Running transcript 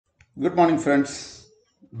Good morning, friends.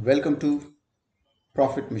 Welcome to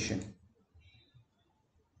Profit Mission.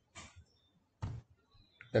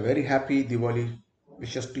 A very happy Diwali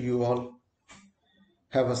wishes to you all.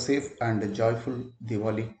 Have a safe and joyful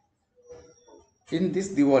Diwali. In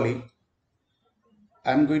this Diwali,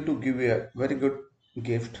 I'm going to give you a very good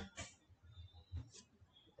gift,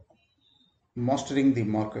 Mastering the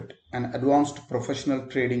Market, an advanced professional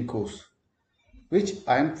trading course, which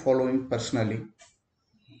I am following personally,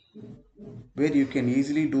 where you can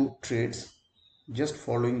easily do trades just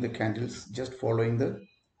following the candles, just following the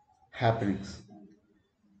happenings.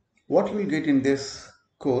 What you will get in this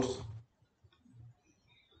course,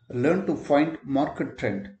 learn to find market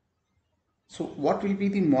trend. So what will be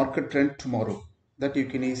the market trend tomorrow that you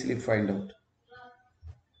can easily find out?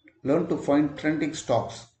 Learn to find trending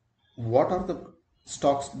stocks. What are the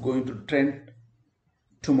stocks going to trend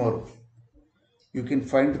tomorrow? You can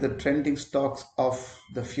find the trending stocks of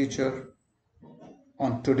the future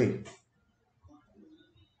on today.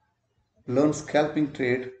 Learn scalping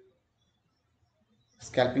trade.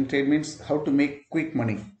 Scalping trade means how to make quick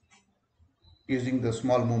money using the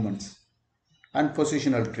small movements. And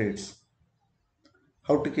positional trades.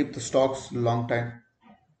 How to keep the stocks long time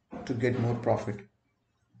to get more profit.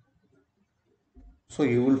 So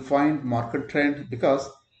you will find market trend, because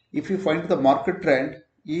if you find the market trend,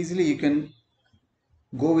 easily you can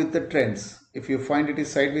go with the trends. If you find it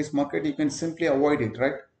is sideways market, you can simply avoid it,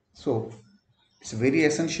 right? So it's very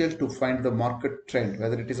essential to find the market trend,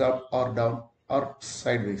 whether it is up or down or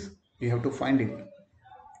sideways. You have to find it.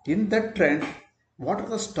 In that trend, what are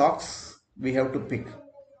the stocks we have to pick?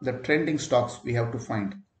 The trending stocks we have to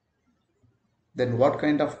find. Then what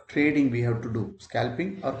kind of trading we have to do?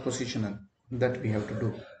 Scalping or positional? That we have to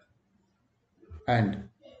do. And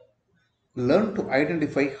learn to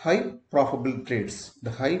identify high probable trades.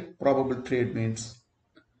 The high probable trade means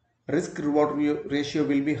risk reward ratio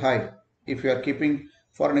will be high. If you are keeping,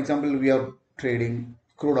 for an example, we are trading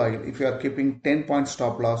crude oil. If you are keeping 10 point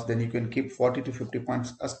stop loss, then you can keep 40 to 50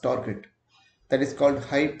 points as target. That is called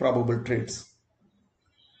high probable trades.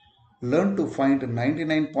 Learn to find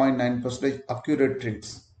 99.9% accurate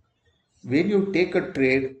trades. When you take a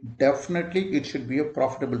trade, definitely it should be a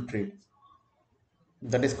profitable trade.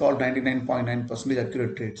 That is called 99.9%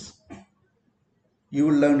 accurate trades. You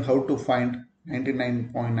will learn how to find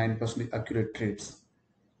 99.9% accurate trades.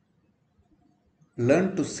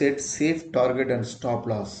 Learn to set safe target and stop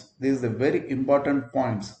loss. These are the very important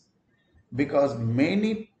points, because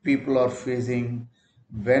many people are facing,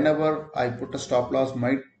 whenever I put a stop loss,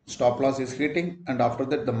 my stop loss is hitting, and after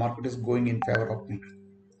that the market is going in favor of me.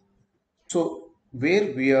 So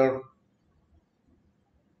where we are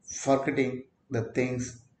forgetting the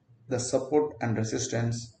things, the support and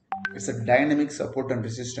resistance, it's a dynamic support and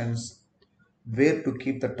resistance, where to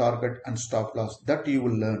keep the target and stop loss, that you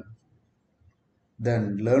will learn.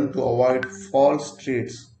 Then learn to avoid false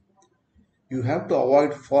trades. You have to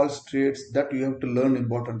avoid false trades, that you have to learn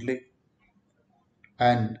importantly.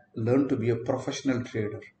 And learn to be a professional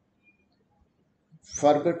trader.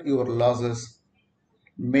 Forget your losses,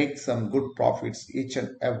 make some good profits each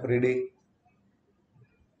and every day.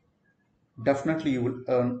 Definitely you will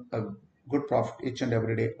earn a good profit each and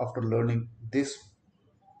every day after learning this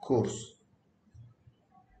course.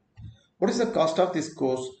 What is the cost of this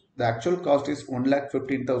course? The actual cost is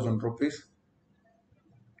 1,15,000 rupees.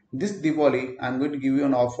 This Diwali, I am going to give you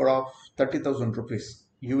an offer of 30,000 rupees.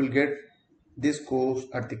 You will get this course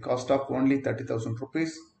at the cost of only 30,000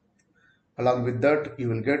 rupees. Along with that, you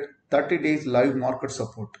will get 30 days live market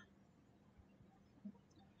support.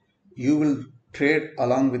 You will trade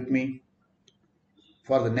along with me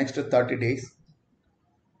for the next 30 days.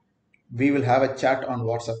 We will have a chat on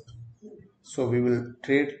WhatsApp. So we will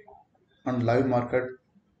trade on live market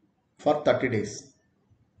for 30 days.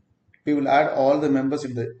 We will add all the members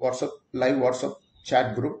in the WhatsApp live WhatsApp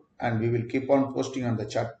chat group, and we will keep on posting on the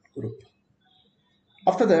chat group.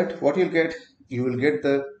 After that, what you'll get, you will get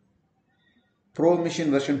the Pro Machine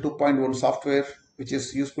version 2.1 software, which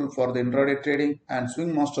is useful for the intraday trading, and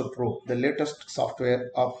Swing Master Pro, the latest software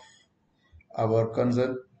of our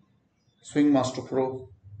concern, Swing Master Pro.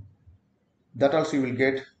 That also you will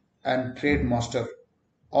get, and Trade Master.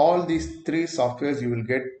 All these three softwares you will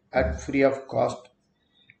get at free of cost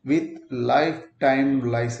with lifetime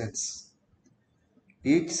license.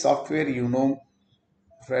 Each software,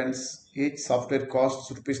 friends, each software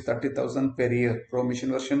costs rupees 30,000 per year. Pro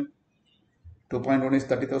Machine version 2.1 is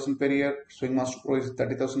 30,000 per year, Swing Master Pro is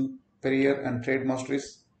 30,000 per year, and Trade Master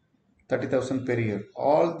is 30,000 per year.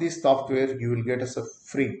 All these software you will get as a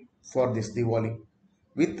free for this Diwali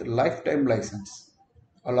with lifetime license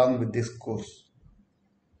along with this course.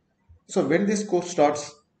 So when this course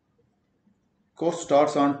starts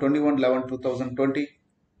on 21/11/2020.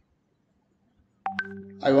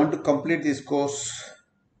 I want to complete this course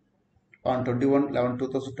on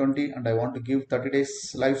 21/11/2020, and I want to give 30 days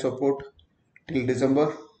live support till December,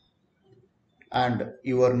 and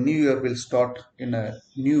your new year will start in a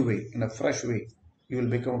new way, in a fresh way. You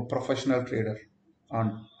will become a professional trader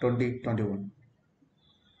on 2021.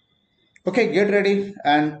 Okay, get ready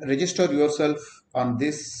and register yourself on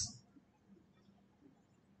this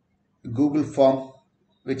Google form,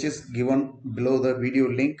 which is given below the video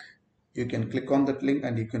link. You can click on that link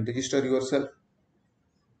and you can register yourself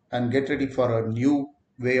and get ready for a new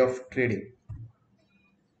way of trading.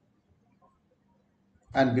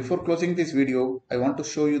 And before closing this video, I want to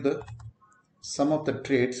show you the some of the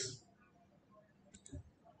trades.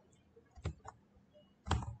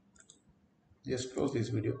 Just close this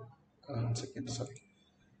video. 1 second, sorry.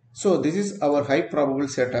 So this is our high probable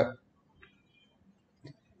setup.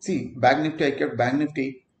 See, Bank Nifty, I kept Bank Nifty.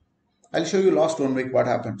 I'll show you last 1 week what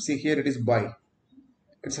happened. See, here it is buy.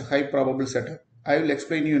 It's a high probable setup. I will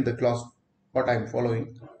explain you in the class what I'm following.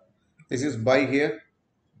 This is buy here,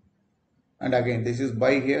 and again this is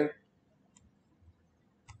buy here.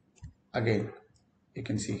 Again, you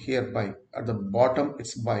can see here buy. At the bottom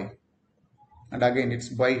it's buy, and again it's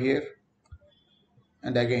buy here,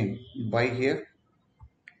 and again buy here,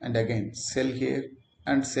 and again sell here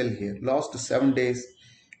and sell here. Last 7 days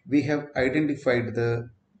we have identified the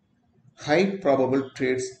high probable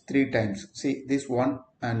trades 3 times. See, this one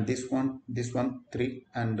and this one 3,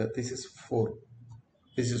 and this is 4.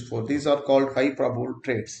 This is 4. These are called high probable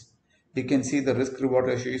trades. You can see the risk reward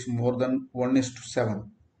ratio is more than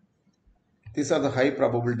 1:7. These are the high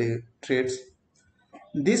probability trades.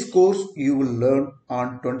 This course you will learn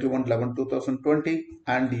on 21/11/2020,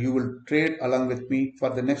 and you will trade along with me for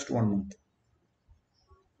the next 1 month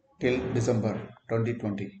till December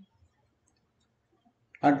 2020.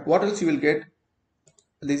 And what else you will get?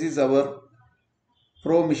 This is our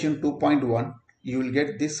Pro Mission 2.1. You will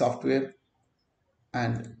get this software,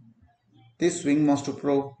 and this Swing Master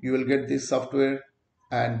Pro, you will get this software,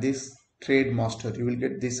 and this Trade Master, you will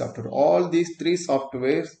get this software. All these 3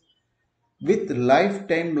 softwares with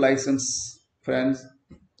lifetime license, friends.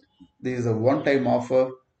 This is a one-time offer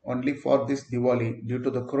only for this Diwali. Due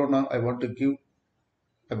to the Corona, I want to give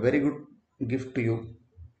a very good gift to you.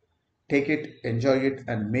 Take it, enjoy it,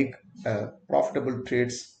 and make profitable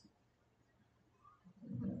trades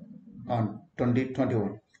on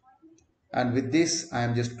 2021. And with this, I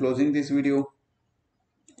am just closing this video.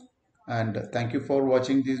 And thank you for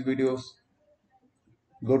watching these videos.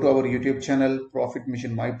 Go to our YouTube channel, Profit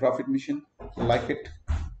Mission, My Profit Mission. Like it,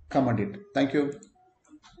 comment it. Thank you.